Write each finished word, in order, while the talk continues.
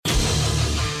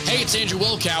Hey, it's Andrew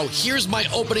Wilkow. Here's my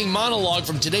opening monologue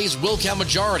from today's Wilkow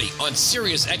Majority on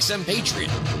Sirius XM Patriot.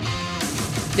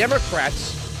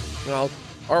 Democrats,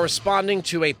 are responding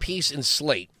to a piece in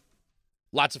Slate,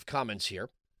 lots of comments here,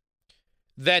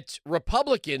 that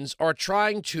Republicans are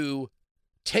trying to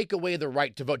take away the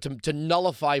right to vote, to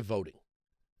nullify voting,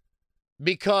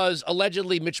 because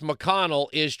allegedly Mitch McConnell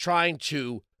is trying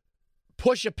to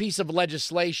push a piece of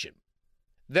legislation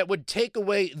that would take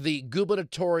away the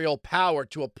gubernatorial power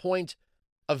to appoint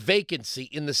a vacancy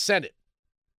in the Senate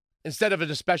instead of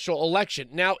in a special election.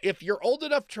 Now, if you're old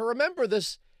enough to remember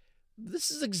this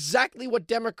is exactly what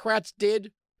Democrats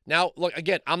did. Now, look,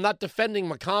 again, I'm not defending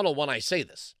McConnell when I say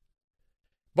this,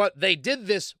 but they did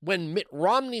this when Mitt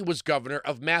Romney was governor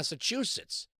of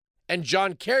Massachusetts and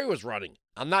John Kerry was running.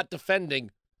 I'm not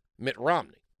defending Mitt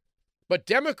Romney, but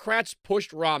Democrats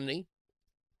pushed Romney.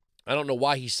 I don't know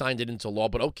why he signed it into law,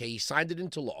 but okay, he signed it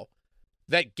into law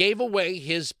that gave away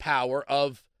his power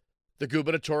of the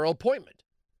gubernatorial appointment.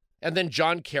 And then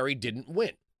John Kerry didn't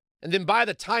win. And then by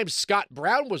the time Scott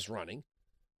Brown was running,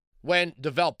 when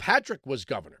DeVal Patrick was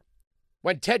governor,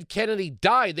 when Ted Kennedy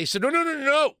died, they said,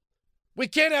 no. We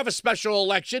can't have a special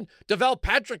election. DeVal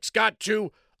Patrick's got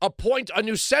to appoint a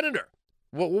new senator.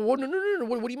 No. What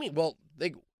do you mean? Well,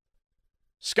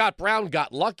 Scott Brown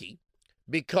got lucky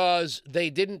because they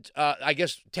didn't, I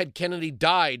guess Ted Kennedy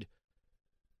died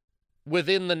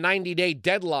within the 90-day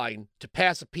deadline to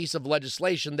pass a piece of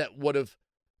legislation that would have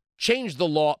changed the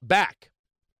law back.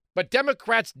 But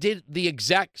Democrats did the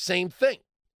exact same thing.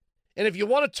 And if you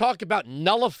want to talk about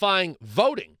nullifying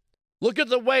voting, look at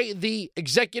the way the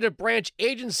executive branch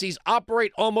agencies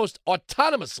operate almost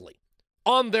autonomously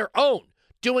on their own,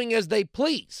 doing as they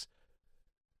please,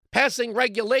 passing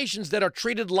regulations that are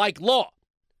treated like law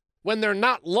when they're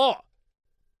not law.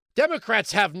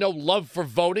 Democrats have no love for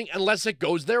voting unless it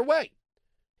goes their way.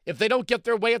 If they don't get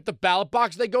their way at the ballot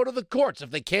box, they go to the courts. If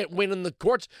they can't win in the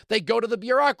courts, they go to the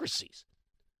bureaucracies.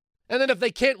 And then if they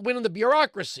can't win in the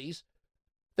bureaucracies,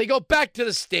 they go back to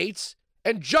the states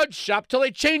and judge shop till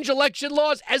they change election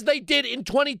laws as they did in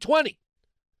 2020.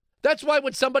 That's why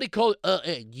when somebody calls,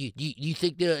 you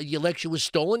think the election was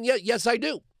stolen? Yeah, yes, I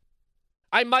do.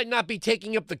 I might not be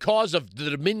taking up the cause of the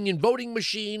Dominion voting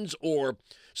machines or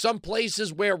some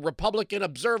places where Republican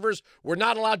observers were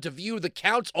not allowed to view the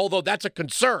counts, although that's a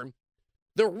concern.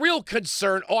 The real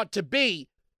concern ought to be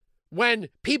when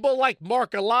people like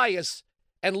Mark Elias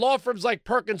and law firms like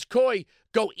Perkins Coie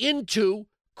go into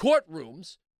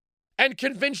courtrooms and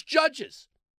convince judges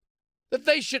that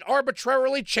they should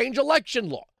arbitrarily change election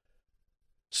law.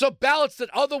 So ballots that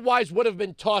otherwise would have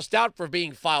been tossed out for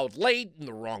being filed late in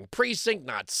the wrong precinct,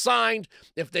 not signed,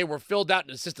 if they were filled out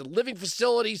in assisted living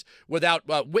facilities without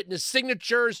witness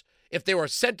signatures, if they were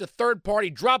sent to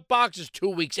third-party drop boxes 2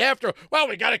 weeks after, well,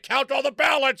 we got to count all the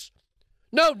ballots.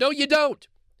 No, you don't.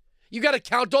 You got to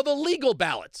count all the legal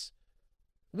ballots.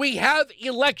 We have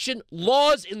election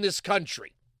laws in this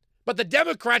country, but the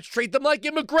Democrats treat them like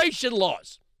immigration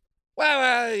laws.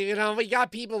 Well, we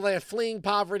got people that are fleeing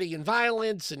poverty and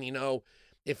violence, and,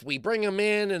 if we bring them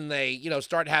in and they,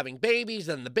 start having babies,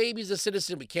 then the baby's a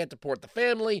citizen, we can't deport the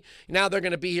family. Now they're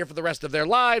going to be here for the rest of their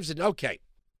lives, and okay.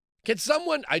 Can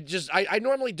someone, I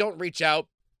normally don't reach out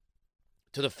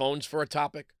to the phones for a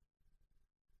topic,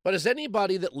 but is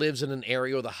anybody that lives in an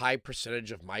area with a high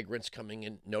percentage of migrants coming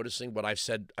in noticing what I've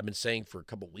been saying for a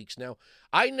couple of weeks now?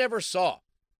 I never saw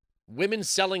women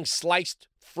selling sliced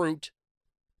fruit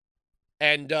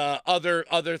and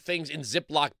other things in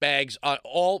Ziploc bags,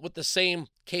 all with the same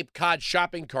Cape Cod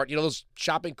shopping cart. Those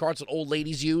shopping carts that old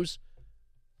ladies use?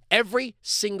 Every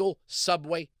single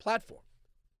subway platform,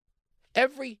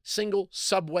 every single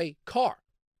subway car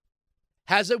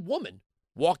has a woman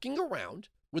walking around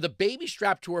with a baby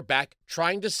strapped to her back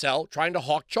trying to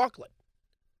hawk chocolate.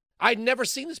 I'd never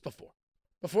seen this before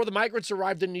the migrants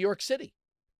arrived in New York City.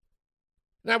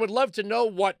 And I would love to know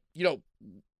what,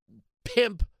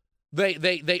 pimp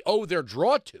they owe their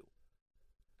draw to.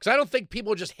 Because I don't think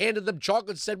people just handed them chocolate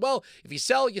and said, well, if you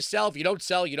sell, you sell. If you don't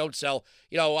sell, you don't sell.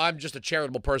 I'm just a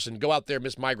charitable person. Go out there,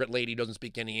 Miss Migrant Lady, doesn't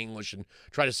speak any English, and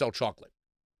try to sell chocolate.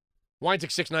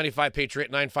 Weintick 695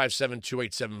 Patriot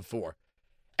 957-2874.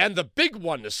 And the big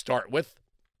one to start with,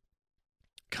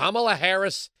 Kamala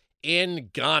Harris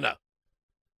in Ghana.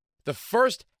 The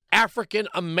first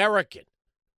African-American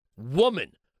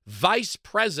woman vice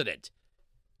president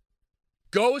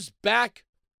goes back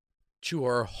to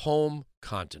her home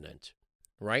continent,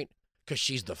 right? Because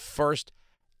she's the first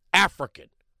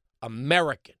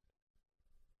African-American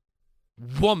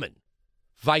woman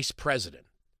vice president.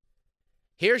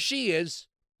 Here she is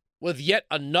with yet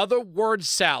another word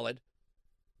salad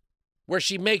where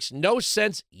she makes no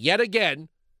sense yet again,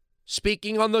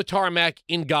 speaking on the tarmac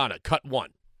in Ghana. Cut 1.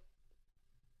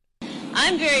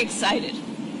 I'm very excited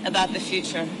about the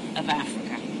future of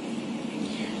Africa.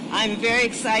 I'm very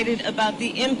excited about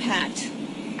the impact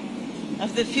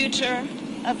of the future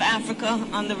of Africa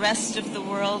on the rest of the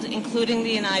world, including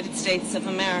the United States of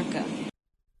America.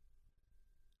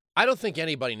 I don't think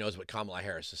anybody knows what Kamala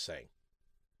Harris is saying.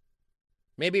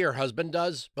 Maybe her husband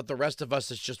does, but the rest of us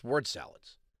is just word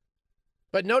salads.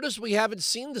 But notice we haven't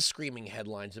seen the screaming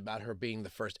headlines about her being the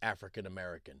first African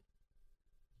American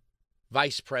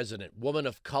vice president, woman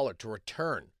of color, to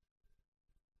return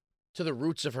to the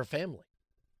roots of her family.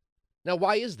 Now,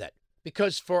 why is that?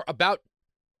 Because for about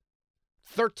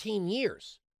 13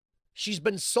 years, she's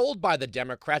been sold by the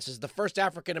Democrats as the first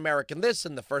African-American this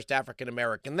and the first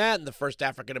African-American that and the first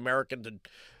African-American to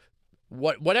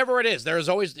whatever it is. There's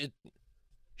always,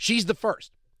 she's the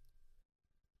first.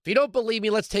 If you don't believe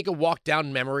me, let's take a walk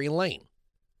down memory lane.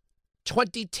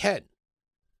 2010,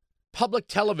 public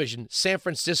television, San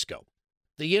Francisco.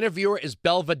 The interviewer is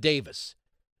Belva Davis.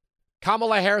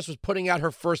 Kamala Harris was putting out her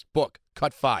first book,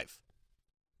 Cut 5.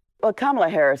 Well, Kamala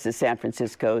Harris is San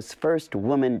Francisco's first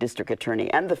woman district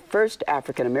attorney and the first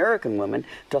African-American woman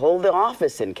to hold the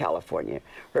office in California.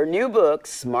 Her new book,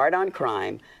 Smart on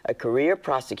Crime, A Career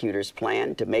Prosecutor's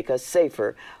Plan to Make Us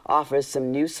Safer, offers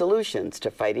some new solutions to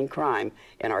fighting crime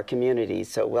in our communities.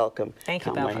 So welcome, Thank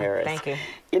you, Kamala Belva. Harris. Thank you.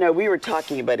 You know, we were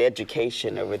talking about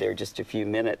education over there just a few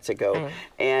minutes ago,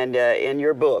 and in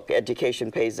your book, education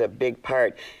plays a big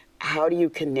part. How do you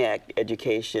connect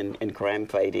education and crime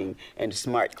fighting and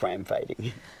smart crime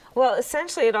fighting? Well,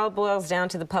 essentially, it all boils down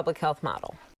to the public health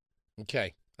model.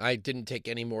 Okay. I didn't take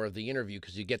any more of the interview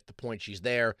because you get the point. She's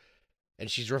there, and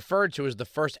she's referred to as the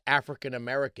first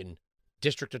African-American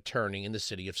district attorney in the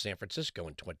city of San Francisco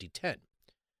in 2010.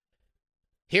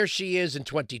 Here she is in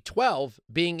 2012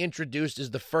 being introduced as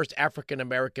the first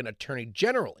African-American attorney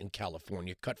general in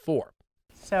California. Cut 4.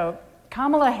 So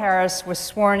Kamala Harris was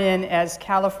sworn in as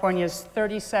California's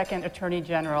 32nd Attorney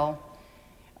General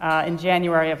in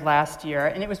January of last year,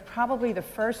 and it was probably the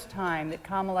first time that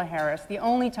Kamala Harris, the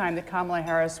only time that Kamala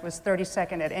Harris was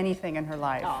 32nd at anything in her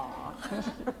life.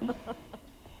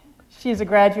 She is a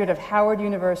graduate of Howard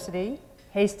University,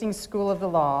 Hastings School of the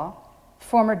Law,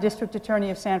 former District Attorney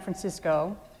of San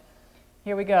Francisco.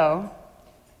 Here we go.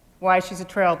 Why she's a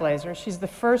trailblazer. She's the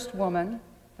first woman,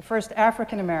 the first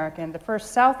African American, the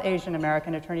first South Asian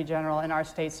American Attorney General in our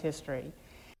state's history.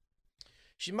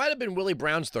 She might have been Willie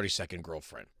Brown's 32nd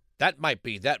girlfriend. That might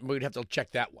be. That we'd have to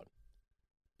check that one.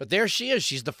 But there she is.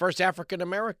 She's the first African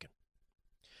American.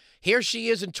 Here she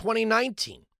is in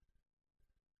 2019.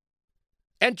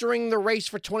 Entering the race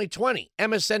for 2020.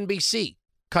 MSNBC.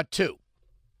 Cut 2.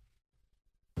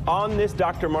 On this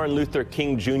Dr. Martin Luther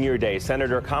King Jr. Day,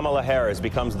 Senator Kamala Harris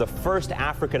becomes the first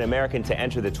African American to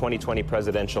enter the 2020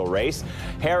 presidential race.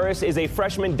 Harris is a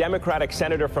freshman Democratic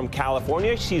senator from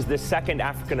California. She's the second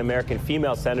African American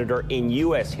female senator in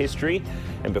U.S. history.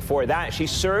 And before that, she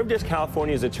served as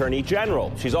California's Attorney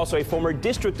General. She's also a former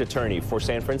district attorney for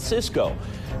San Francisco.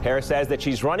 Harris says that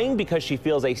she's running because she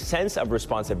feels a sense of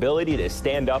responsibility to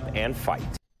stand up and fight.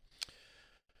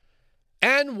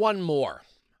 And one more.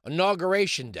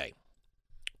 Inauguration Day,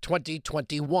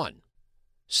 2021.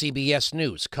 CBS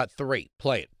News, Cut 3.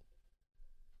 Play it.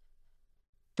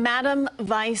 Madam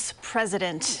Vice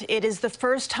President, it is the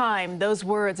first time those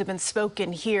words have been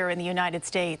spoken here in the United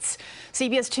States.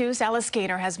 CBS 2's Alice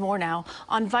Gaynor has more now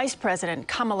on Vice President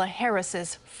Kamala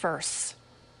Harris's firsts.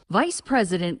 Vice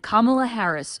President Kamala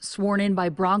Harris, sworn in by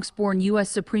Bronx-born U.S.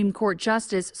 Supreme Court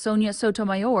Justice Sonia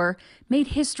Sotomayor, made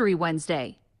history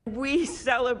Wednesday. We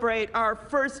celebrate our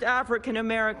first African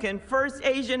American, first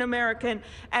Asian American,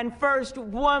 and first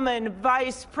woman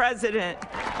vice president.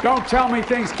 Don't tell me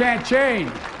things can't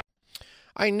change.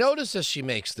 I notice as she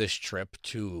makes this trip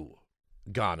to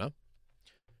Ghana,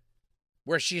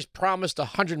 where she's promised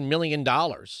 $100 million.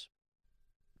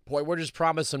 Boy, we're just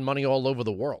promising money all over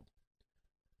the world.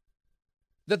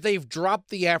 That they've dropped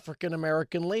the African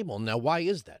American label. Now, why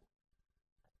is that?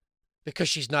 Because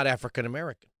she's not African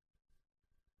American.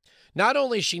 Not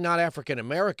only is she not African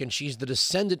American, she's the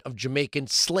descendant of Jamaican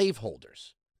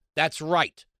slaveholders. That's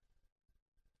right.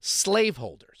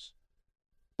 Slaveholders.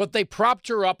 But they propped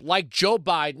her up like Joe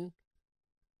Biden,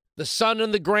 the son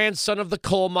and the grandson of the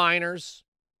coal miners,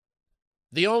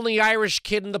 the only Irish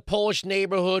kid in the Polish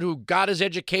neighborhood who got his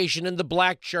education in the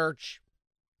black church,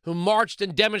 who marched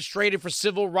and demonstrated for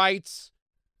civil rights,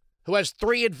 who has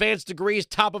 3 advanced degrees,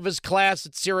 top of his class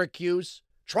at Syracuse,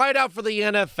 tried out for the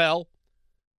NFL.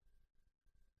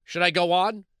 Should I go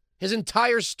on? His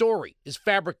entire story is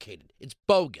fabricated. It's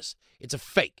bogus. It's a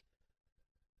fake.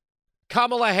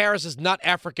 Kamala Harris is not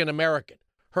African American.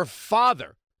 Her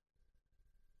father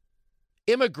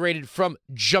immigrated from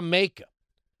Jamaica.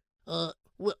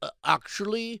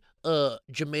 Actually,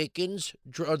 Jamaicans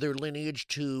draw their lineage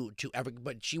to Africa,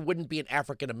 but she wouldn't be an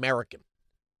African American.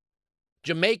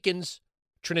 Jamaicans,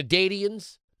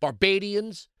 Trinidadians,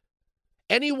 Barbadians,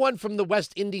 anyone from the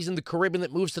West Indies and the Caribbean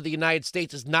that moves to the United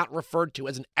States is not referred to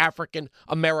as an African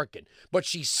American. But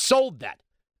she sold that.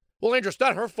 Well, Andrew, it's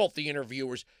not her fault, the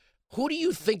interviewers. Where do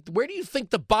you think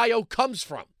the bio comes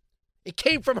from? It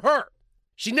came from her.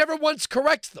 She never once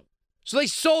corrects them. So they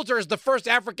sold her as the first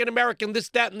African American, this,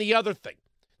 that, and the other thing.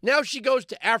 Now she goes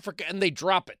to Africa and they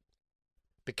drop it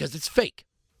because it's fake.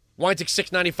 Weinzig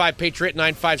 695 Patriot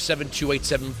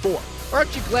 957-2874.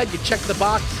 Aren't you glad you checked the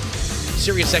box?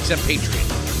 Sirius XM Patriot.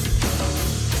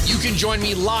 You can join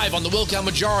me live on the Will Count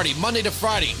Majority, Monday to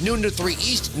Friday, noon to 3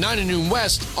 East, 9 to noon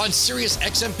West, on Sirius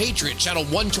XM Patriot, channel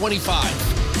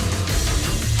 125.